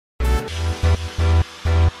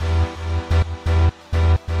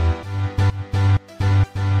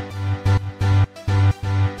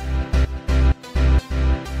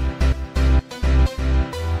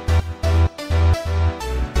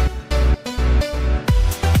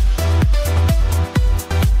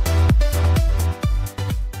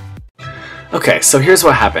Okay, so here's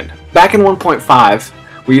what happened. Back in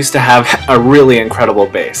 1.5, we used to have a really incredible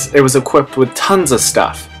base. It was equipped with tons of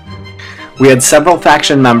stuff. We had several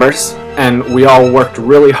faction members, and we all worked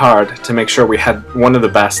really hard to make sure we had one of the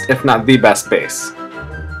best, if not the best base.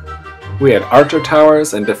 We had archer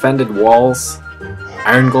towers and defended walls,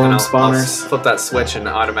 iron golem spawners. I'll flip that switch and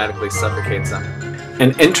it automatically suffocates them.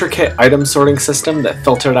 An intricate item sorting system that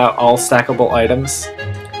filtered out all stackable items.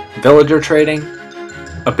 Villager trading.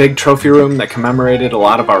 A big trophy room that commemorated a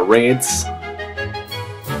lot of our raids.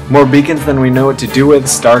 More beacons than we know what to do with,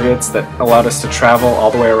 stargates that allowed us to travel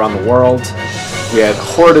all the way around the world. We had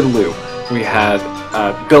hoarded loot. We had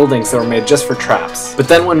buildings that were made just for traps. But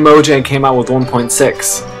then when Mojang came out with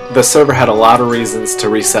 1.6, the server had a lot of reasons to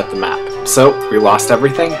reset the map. So we lost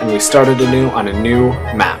everything and we started anew on a new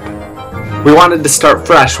map. We wanted to start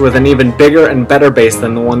fresh with an even bigger and better base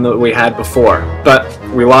than the one that we had before, but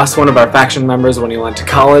we lost one of our faction members when he went to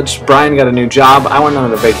college, Brian got a new job, I went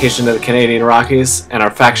on a vacation to the Canadian Rockies, and our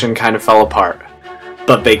faction kind of fell apart.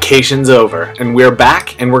 But vacation's over, and we're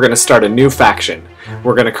back, and we're going to start a new faction.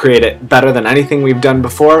 We're going to create it better than anything we've done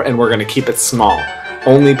before, and we're going to keep it small.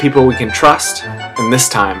 Only people we can trust, and this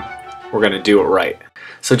time, we're going to do it right.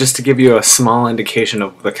 So just to give you a small indication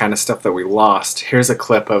of the kind of stuff that we lost, here's a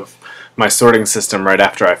clip of my sorting system right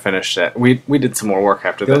after I finished it. We did some more work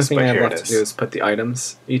after this, but here it is. The only thing I have to do is put the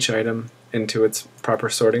items, each item, into its proper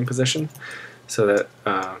sorting position, so that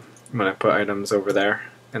when I put items over there,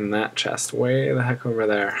 in that chest, way the heck over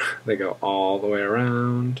there, they go all the way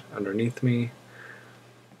around, underneath me,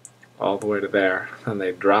 all the way to there. Then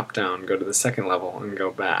they drop down, go to the second level, and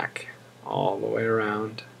go back, all the way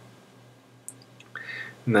around.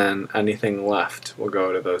 And then anything left will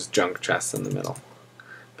go to those junk chests in the middle.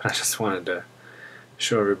 But I just wanted to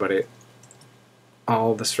show everybody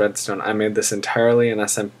all this redstone. I made this entirely in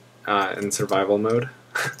in survival mode.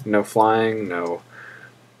 No flying, no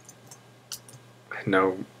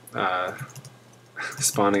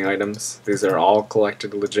spawning items. These are all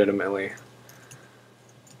collected legitimately.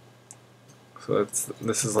 So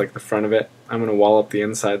this is like the front of it. I'm going to wall up the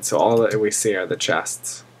inside so all that we see are the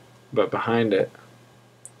chests. But behind it,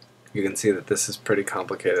 you can see that this is pretty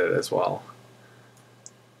complicated as well.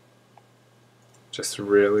 Just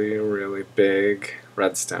really, really big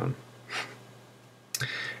redstone.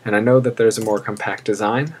 And I know that there's a more compact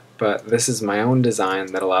design, but this is my own design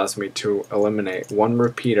that allows me to eliminate one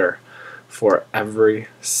repeater for every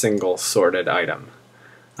single sorted item,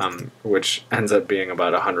 which ends up being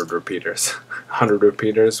about 100 repeaters. 100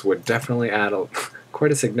 repeaters would definitely add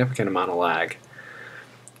quite a significant amount of lag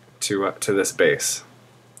to this base.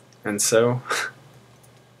 And so,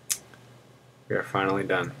 we are finally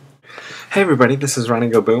done. Hey everybody, this is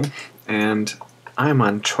RonnygoBOOM, and I'm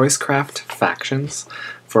on Choicecraft Factions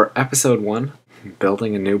for episode 1,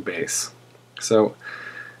 building a new base. So,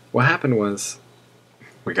 what happened was,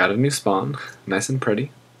 we got a new spawn, nice and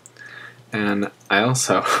pretty, and I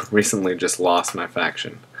also recently just lost my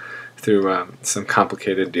faction through some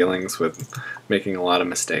complicated dealings with making a lot of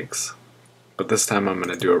mistakes. But this time I'm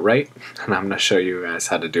going to do it right, and I'm going to show you guys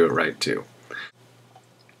how to do it right too.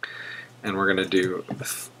 And we're going to do,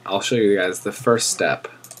 I'll show you guys the first step.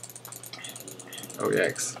 Oh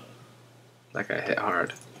yikes. That guy hit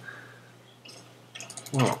hard.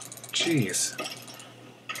 Whoa, jeez.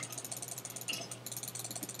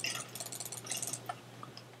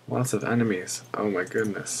 Lots of enemies. Oh my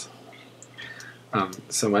goodness.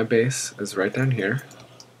 So my base is right down here.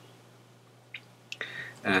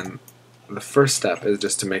 And the first step is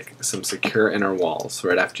just to make some secure inner walls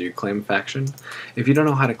right after you claim faction. If you don't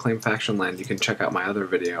know how to claim faction land, you can check out my other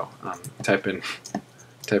video. Type it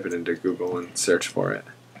into Google and search for it.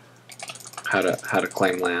 How to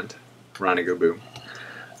claim land. RonnygoBOOM.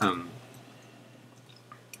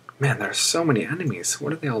 Man, there's so many enemies.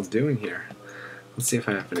 What are they all doing here? Let's see if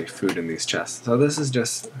I have any food in these chests. So this is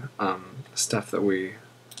just stuff that we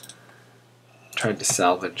tried to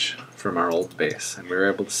salvage from our old base, and we were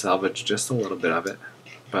able to salvage just a little bit of it,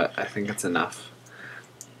 but I think it's enough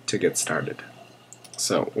to get started.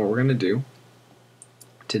 So what we're going to do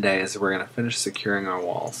today is we're going to finish securing our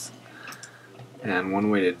walls, and one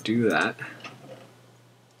way to do that,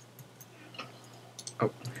 oh,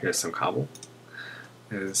 here's some cobble,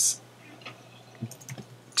 is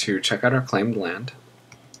to check out our claimed land,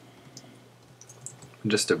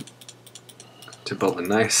 just to to build a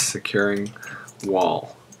nice securing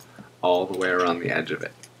wall all the way around the edge of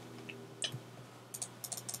it.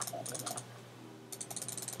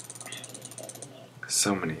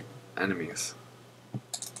 So many enemies.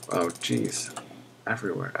 Oh jeez.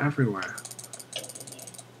 Everywhere, everywhere.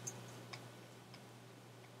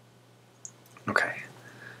 Okay,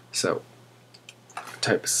 so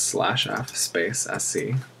type /F space SC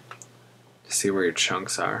to see where your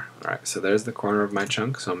chunks are. Alright, so there's the corner of my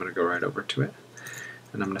chunk, so I'm going to go right over to it.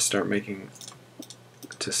 And I'm going to start making,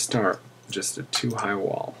 to start, just a 2-high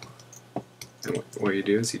wall. And what you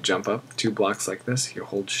do is you jump up 2 blocks like this, you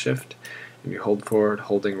hold shift, and you hold forward,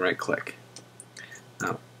 holding right click.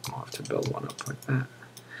 Now, I'll have to build one up like that.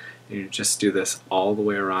 And you just do this all the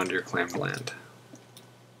way around your claimed land.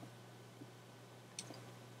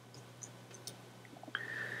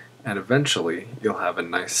 And eventually you'll have a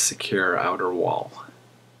nice secure outer wall.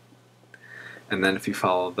 And then if you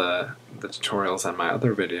follow the tutorials on my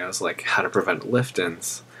other videos, like how to prevent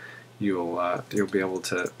lift-ins, you'll be able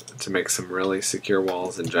to make some really secure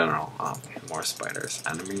walls in general. Oh, more spiders.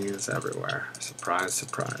 Enemies everywhere. Surprise,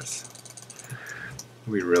 surprise.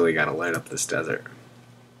 We really gotta light up this desert.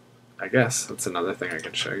 I guess that's another thing I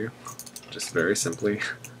can show you. Just very simply,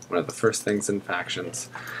 one of the first things in Factions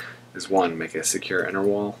is 1, make a secure inner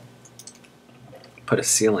wall. Put a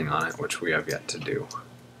ceiling on it, which we have yet to do.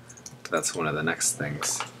 That's one of the next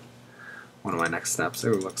things. One of my next steps.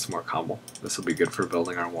 Ooh, looks more cobble. This will be good for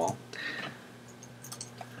building our wall.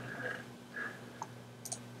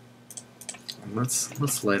 And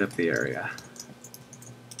let's light up the area.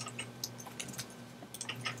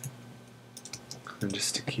 And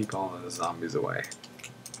just to keep all of the zombies away.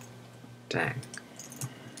 Dang.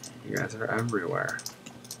 You guys are everywhere.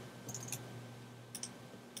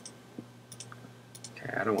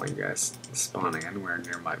 I don't want you guys spawning anywhere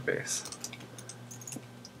near my base.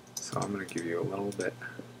 So I'm going to give you a little bit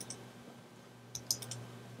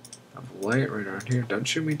of light right around here. Don't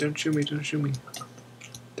shoot me, don't shoot me, don't shoot me.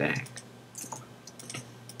 Dang.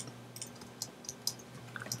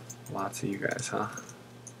 Lots of you guys, huh?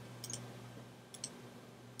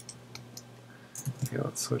 Okay,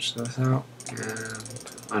 let's switch this out.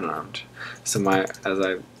 And unarmed. So as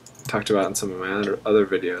I talked about in some of my other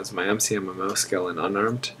videos, my MCMMO skill in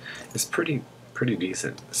unarmed is pretty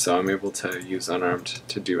decent, so I'm able to use unarmed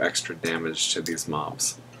to do extra damage to these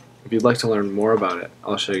mobs. If you'd like to learn more about it,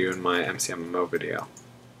 I'll show you in my MCMMO video.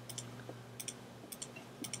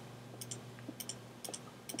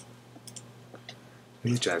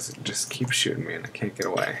 These guys just keep shooting me and I can't get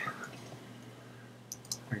away.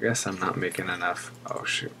 I guess I'm not making enough. Oh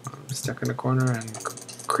shoot, I'm stuck in a corner and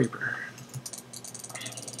creeper.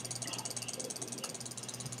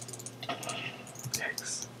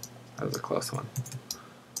 That was a close one.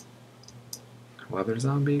 Leather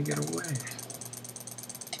zombie, get away.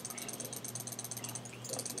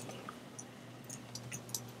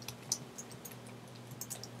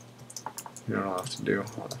 You know what I'll have to do?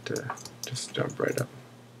 I'll have to just jump right up.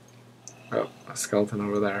 Oh, a skeleton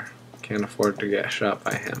over there. Can't afford to get shot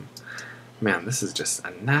by him. Man, this is just a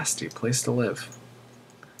nasty place to live.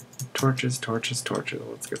 Torches, torches, torches.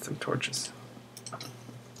 Let's get some torches.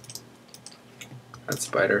 That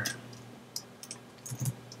spider.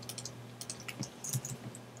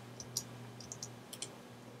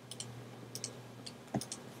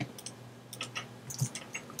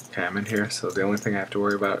 Okay, I'm in here, so the only thing I have to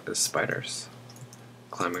worry about is spiders.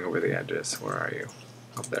 Climbing over the edges. Where are you?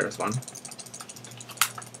 Oh, there's one.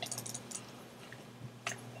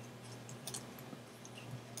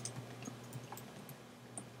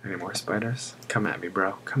 Any more spiders? Come at me,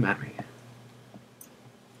 bro. Come at me.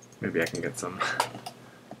 Maybe I can get some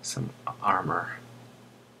armor.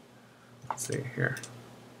 Let's see, here.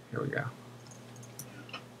 Here we go.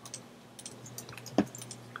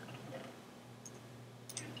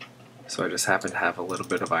 So I just happen to have a little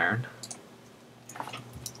bit of iron.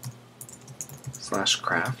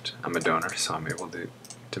 /craft. I'm a donor, so I'm able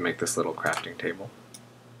to make this little crafting table.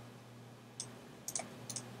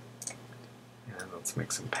 And let's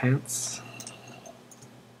make some pants.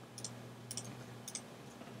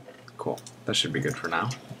 Cool. That should be good for now.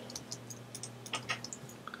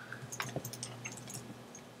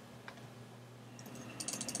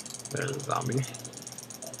 There's a zombie.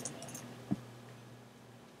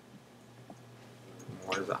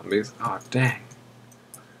 More zombies. Oh, dang.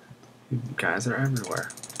 You guys are everywhere.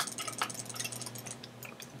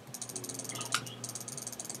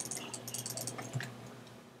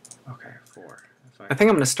 Okay, 4. I think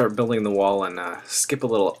I'm going to start building the wall and skip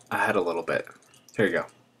ahead a little bit. Here you go.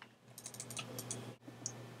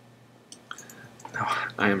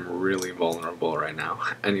 I am really vulnerable right now.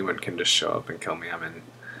 Anyone can just show up and kill me. I'm in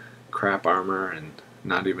crap armor and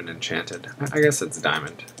not even enchanted. I guess it's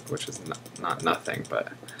diamond, which is not nothing,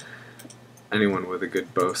 but anyone with a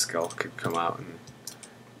good bow skill could come out and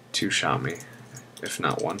two-shot me, if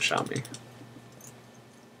not one-shot me.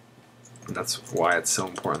 And that's why it's so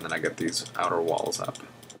important that I get these outer walls up.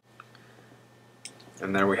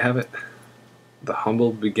 And there we have it. The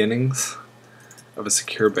humble beginnings of a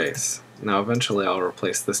secure base. Now eventually I'll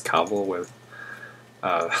replace this cobble with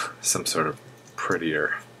some sort of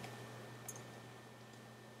prettier,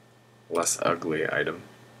 less ugly item.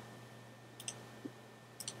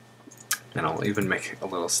 And I'll even make a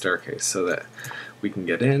little staircase so that we can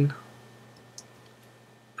get in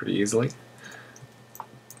pretty easily.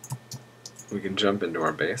 We can jump into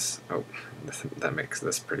our base. Oh, that makes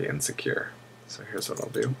this pretty insecure. So here's what I'll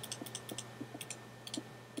do.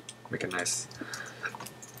 Make a nice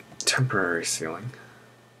temporary ceiling.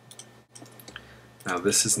 Now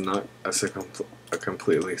this is not a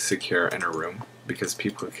completely secure inner room because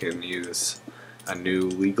people can use a new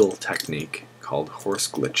legal technique called horse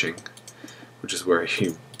glitching, which is where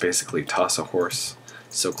you basically toss a horse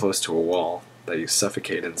so close to a wall that you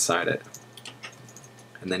suffocate inside it,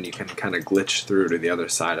 and then you can kind of glitch through to the other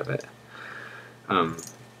side of it.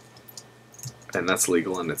 And that's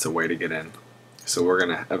legal, and it's a way to get in. So we're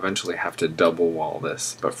going to eventually have to double wall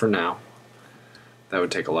this, but for now that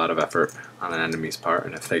would take a lot of effort on an enemy's part,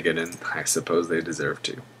 and if they get in, I suppose they deserve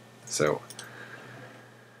to. So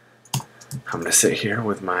I'm going to sit here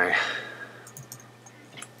with my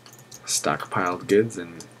stockpiled goods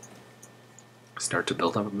and start to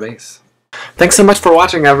build up a base. Thanks so much for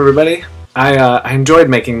watching, everybody. I enjoyed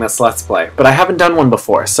making this Let's Play, but I haven't done one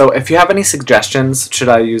before, so if you have any suggestions, should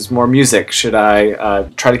I use more music? Should I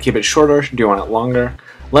try to keep it shorter? Do you want it longer?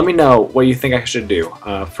 Let me know what you think I should do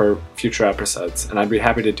for future episodes, and I'd be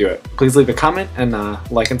happy to do it. Please leave a comment and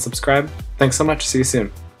like and subscribe. Thanks so much. See you soon.